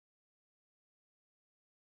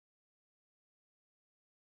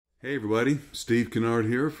Hey everybody, Steve Kinnaird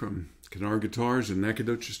here from Kinnaird Guitars in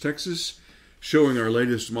Nacogdoches, Texas, showing our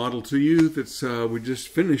latest model to you that's we just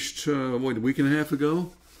finished, a week and a half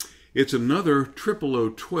ago. It's another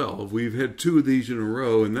 00012. We've had two of these in a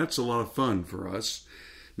row, and that's a lot of fun for us.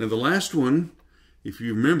 Now the last one, if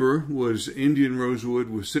you remember, was Indian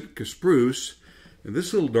Rosewood with Sitka Spruce, and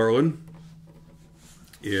this little darling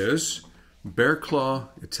is Bearclaw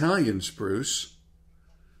Italian Spruce.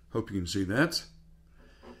 Hope you can see that.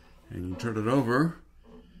 And you turn it over,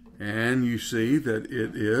 and you see that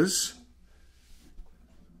it is,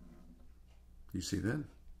 you see that?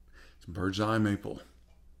 It's bird's eye maple.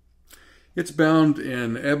 It's bound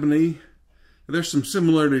in ebony. There's some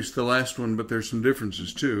similarities to the last one, but there's some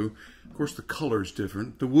differences too. Of course, the color's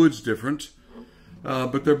different, the wood's different,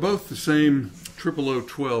 but they're both the same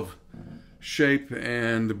 00012 shape,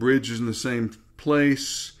 and the bridge is in the same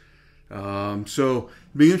place. So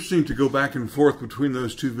it'd be interesting to go back and forth between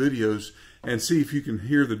those two videos and see if you can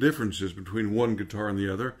hear the differences between one guitar and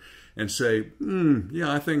the other and say,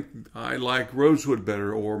 yeah, I think I like rosewood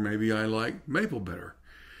better, or maybe I like maple better.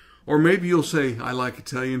 Or maybe you'll say, I like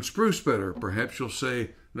Italian spruce better. Perhaps you'll say,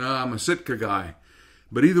 no, I'm a Sitka guy.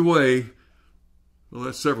 But either way, well,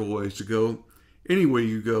 that's several ways to go. Any way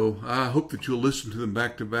you go, I hope that you'll listen to them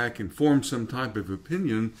back to back and form some type of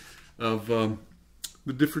opinion of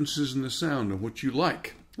the differences in the sound and what you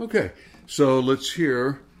like. Okay, so let's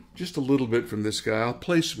hear just a little bit from this guy. I'll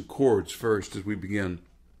play some chords first as we begin.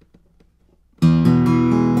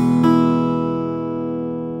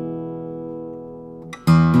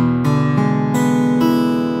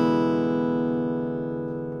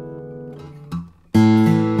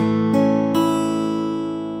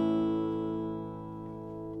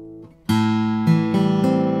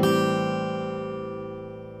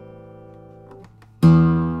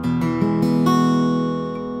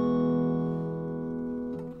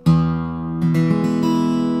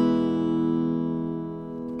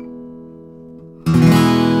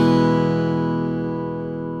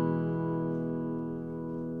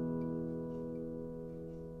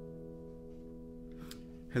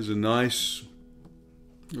 Has a nice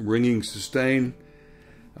ringing sustain.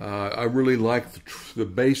 I really like the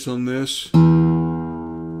bass on this.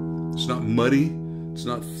 It's not muddy, it's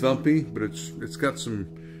not thumpy, but it's got some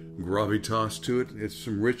gravitas to it. It's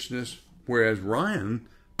some richness. Whereas Ryan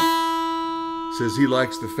says he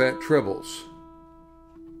likes the fat trebles.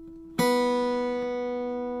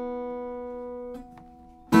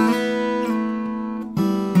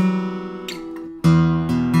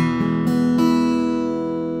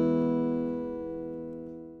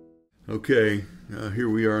 Okay, here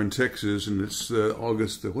we are in Texas, and it's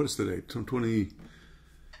August, what is the date?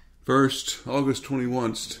 21st, August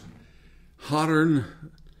 21st. Hotter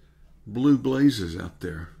blue blazes out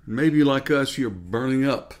there. Maybe like us, you're burning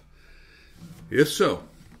up. If so,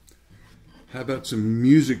 how about some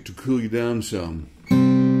music to cool you down some?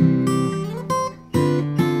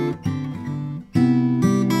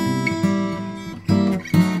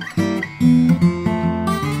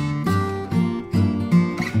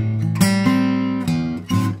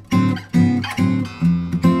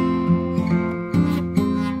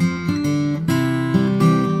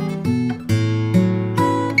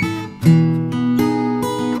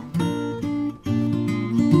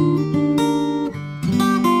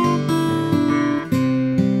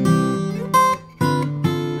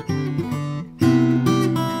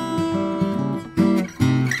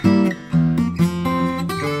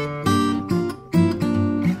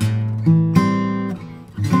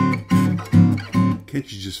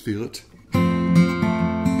 Can't you just feel it?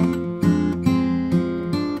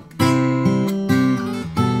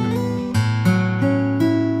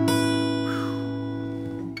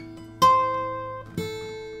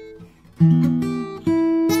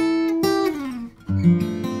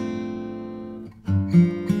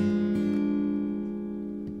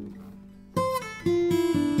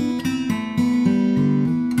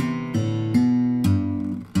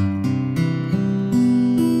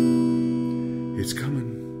 It's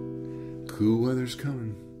coming. Cool weather's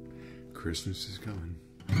coming. Christmas is coming.